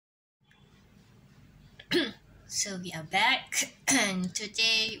So we are back, and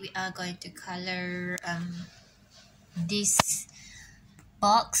today we are going to color this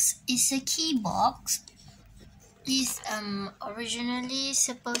box. Is a key box. It's originally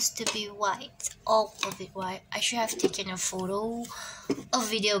supposed to be white, all of it white. I should have taken a photo or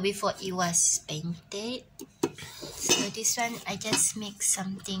video before it was painted. So this one I just make it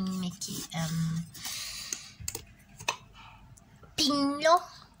pink lo.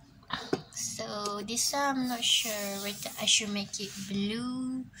 So this one I'm not sure whether I should make it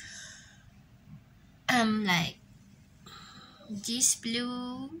blue. Like this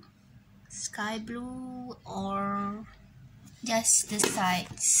blue, sky blue, or just the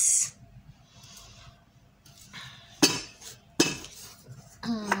sides.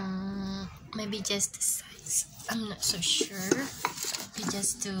 Maybe just the sides. I'm not so sure. We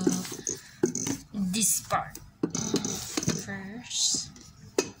just do this part first.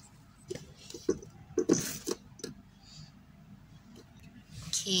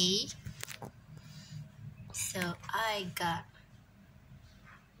 Okay, so I got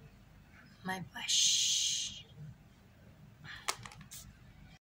my brush.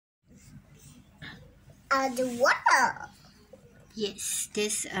 The water. Yes,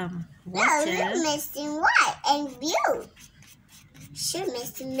 this No, water. we're missing white and blue. Should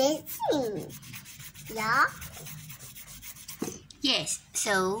missing. Yeah. Yes,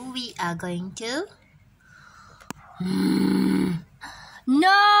 so we are going to.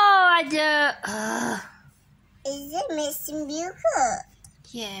 No, Is it missing blue?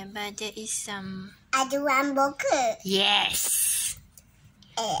 yeah, but there is some. The rainbow. Yes.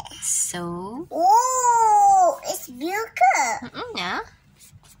 So. Oh, it's blue. No.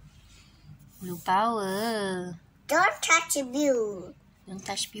 Blue power. Don't touch the blue. Don't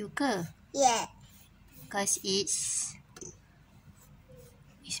touch blue ke? Yeah. Because it's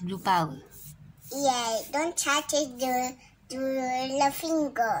blue power. Yeah, don't touch the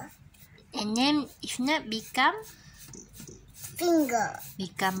finger. And then if not become Finger.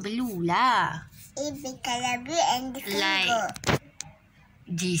 blue lah. It become blue and the finger. Like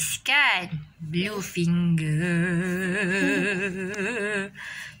this kan, blue finger.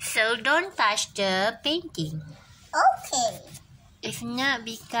 So don't touch the painting. Okay. If not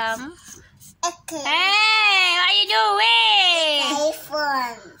become. Okay. Hey, what you doing?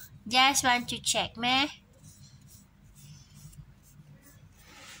 iPhone. Just want to check, meh.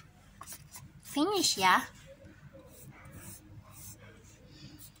 Finish, yeah.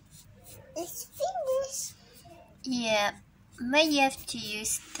 It's finished. Yeah, but you have to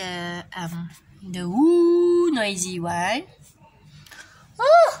use the woo noisy one.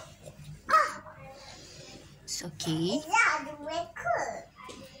 Oh, it's okay. Is that the record?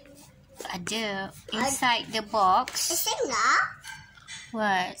 Ada inside the box. Singer?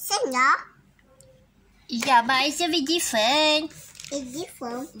 What? Singer? Yeah, but it's a bit different. It's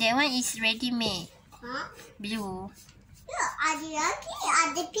different. That one is ready made. Huh? Blue. Yeah, ada lagi.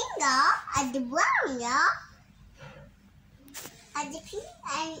 Ada pink lah. Ada brown lah. Ada pink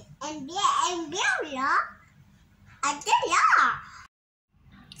and black and brown lah. Ada lah.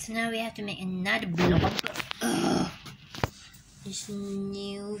 So now we have to make another blob. This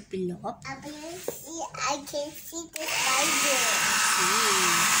new blob. I can see the spider.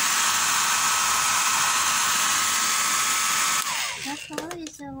 Careful,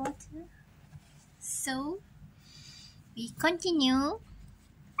 is the water. So we continue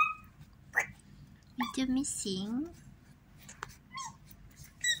with the missing.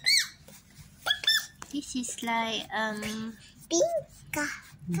 This is like Pink kah?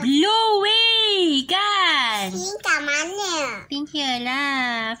 bluey kan? Pink kat mana? Pink here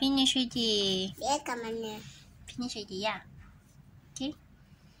lah. Finish already. Dia kat mana? Finish already, yeah. Okay.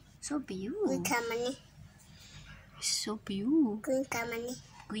 So Green blue. kat mana? So blue. Green kat mana?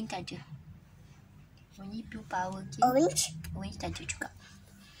 Green tak ada. Only blue power, okay? Orange? Orange tak ada juga.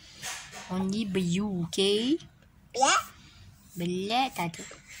 Only blue, okay? Black? Black tak ada.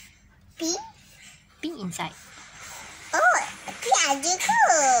 Pink? Pink inside. Oh, pink ada ke?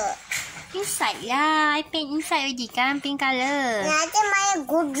 Inside lah. I paint inside already kan, pink colour. Nanti main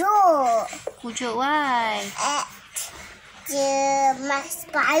guduk. Kujuk why? My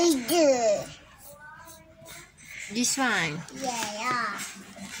spider. This one. Yeah.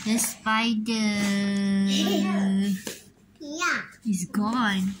 The spider. Yeah. Is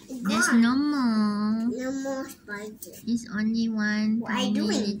gone. It's There's gone. no more. No more spider. There's only one What are you tiny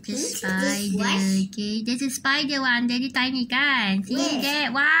doing? little Can you see this spider. one? Okay, there's a spider one, very tiny kan? See Yes.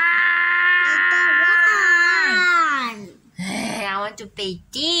 that one? I want to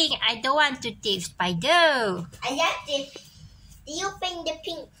painting. I don't want to take spider. I like the. Do you paint the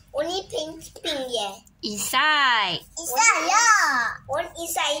pink? Only pink, yeah. Inside. Inside, yeah. One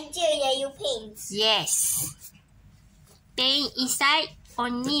inside je you paint. Yes. Paint inside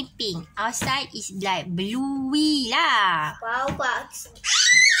only pink. Outside is like bluey lah. Wow,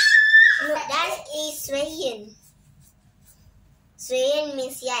 look, that is Swayan. Swayan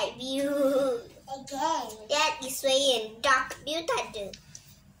means light blue. Again. That is Swayan. Dark blue tadi.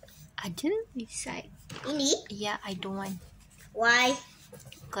 Ada inside. Ini? Yeah, I don't want. Why?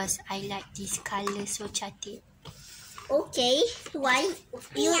 Because I like this colour so cantik. Okay. Why?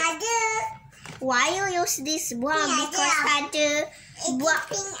 Ini ada. Why you use this one? Ini Because ada. ada buat.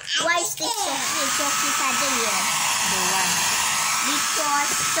 Why stick coklat ada ya? The one.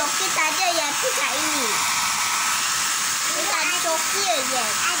 Because coklat ada ya pecah ini. Bukan coklat je.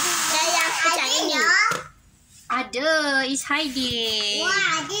 Dan yang pecah ini. Ada. It's hiding.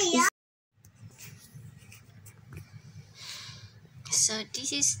 Wah, ada ya. So this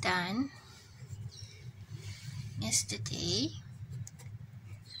is done yesterday.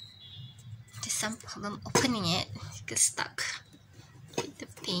 There's some problem opening it. It's stuck with the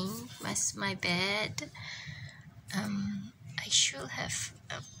paint. My bad. I should have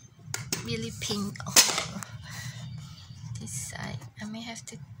really paint all this side. I may have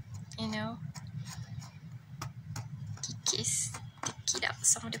to, take it out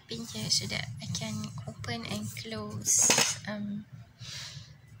some of the paint here so that I can open and close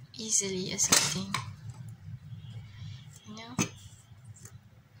easily or something.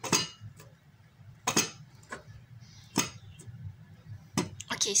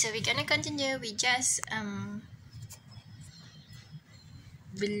 Okay, so we're gonna continue with just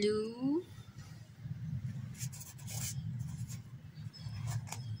blue.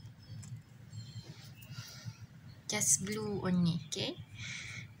 Just blue only, okay?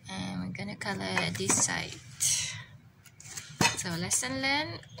 And we're gonna color this side. So lesson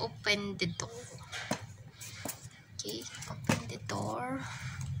learned, open the door. Okay, open the door.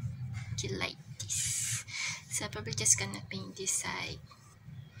 Okay, like this. So I'm probably just gonna paint this side.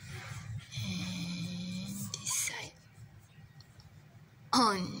 And this side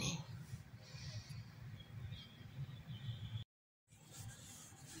only.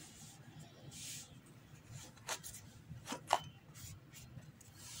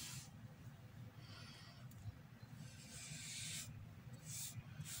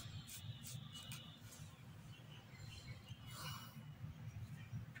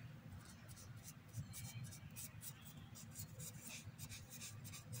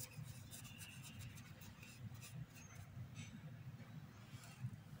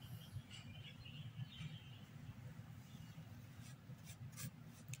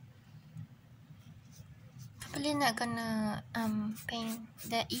 Probably not gonna paint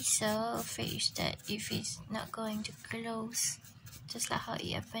the easel face that if it's not going to close, just like how it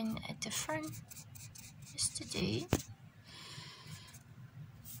happened at the front yesterday.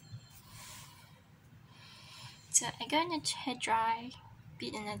 So I'm gonna hair dry,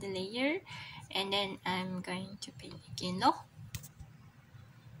 beat another layer, and then I'm going to paint again. No.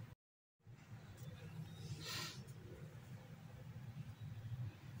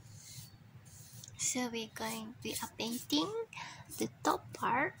 So we are painting the top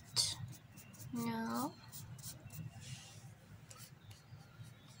part now.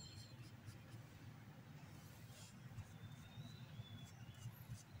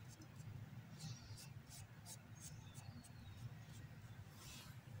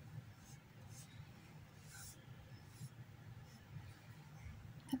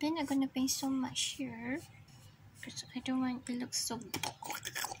 I'm not gonna paint so much here because I don't want it to look so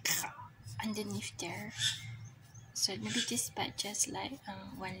underneath there. So maybe this part just like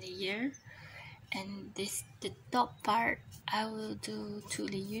one layer, and the top part I will do 2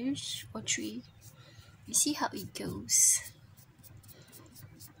 layers or 3. You see how it goes.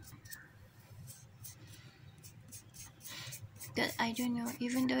 But I don't know,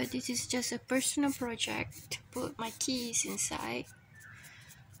 even though this is just a personal project to put my keys inside,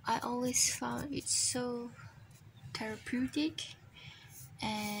 I always found it so therapeutic,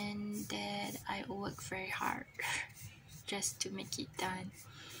 and that I work very hard just to make it done.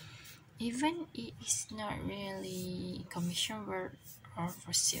 Even it is not really commission work or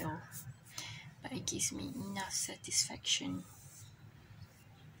for sale, but it gives me enough satisfaction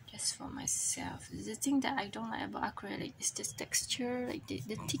just for myself. The thing that I don't like about acrylic is this texture, like the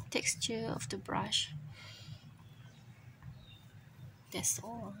thick texture of the brush. That's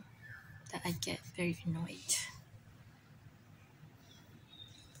all that I get very annoyed.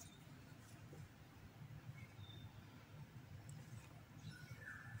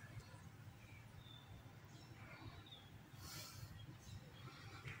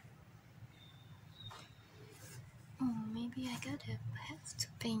 have to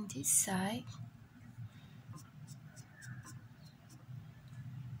paint this side.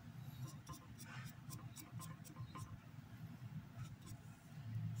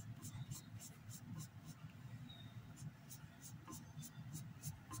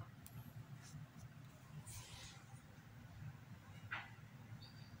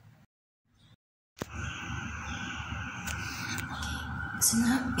 So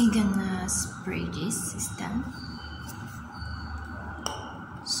now we're gonna spray this. It's done.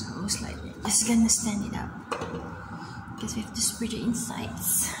 So most likely just gonna stand it up because we have to spray the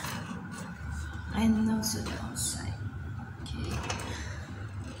insides and also the outside. Okay.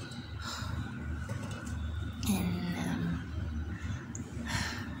 And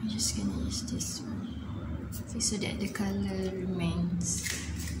I'm just gonna use this one so that the color remains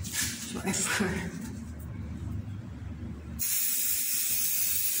forever.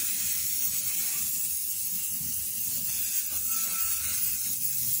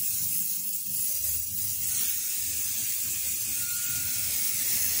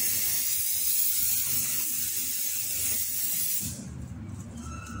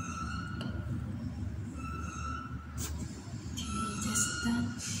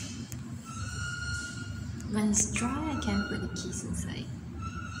 When it's dry, I can put the keys inside.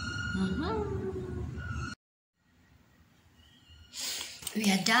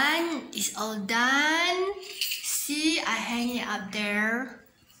 We are done. It's all done. See, I hang it up there.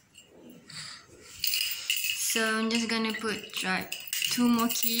 So I'm just gonna put like 2 more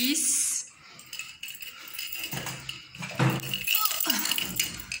keys.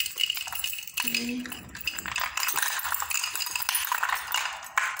 Okay.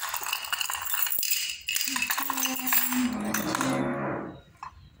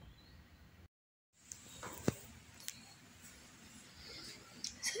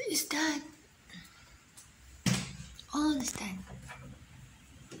 So it's done. All is done.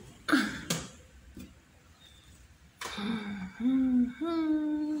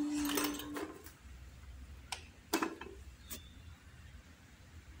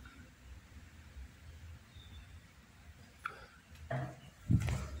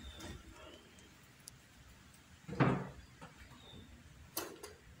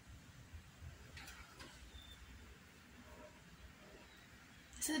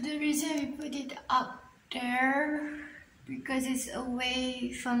 So the reason we put it up there because it's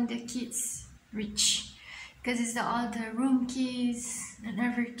away from the kids' reach, because it's all the room keys and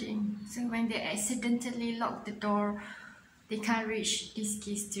everything. So when they accidentally lock the door, they can't reach these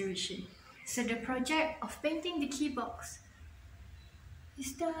keys to reach it. So the project of painting the key box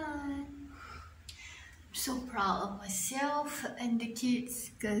is done. I'm so proud of myself and the kids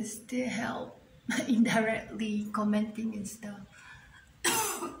because they help indirectly commenting and stuff.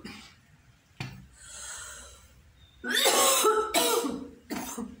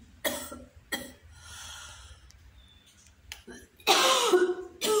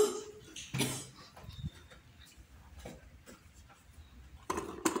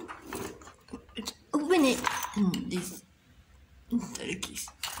 Open it. This keys.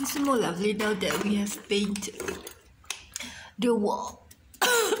 It's more lovely now that we have painted the wall.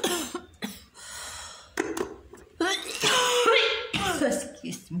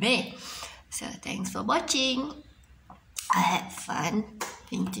 Excuse me. So thanks for watching. I had fun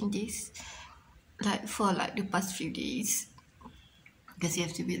painting this for the past few days because you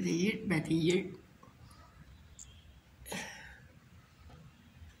have to be layered by layered.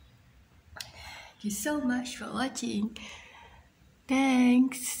 Thank you so much for watching.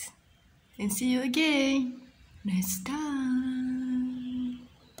 Thanks and see you again next time.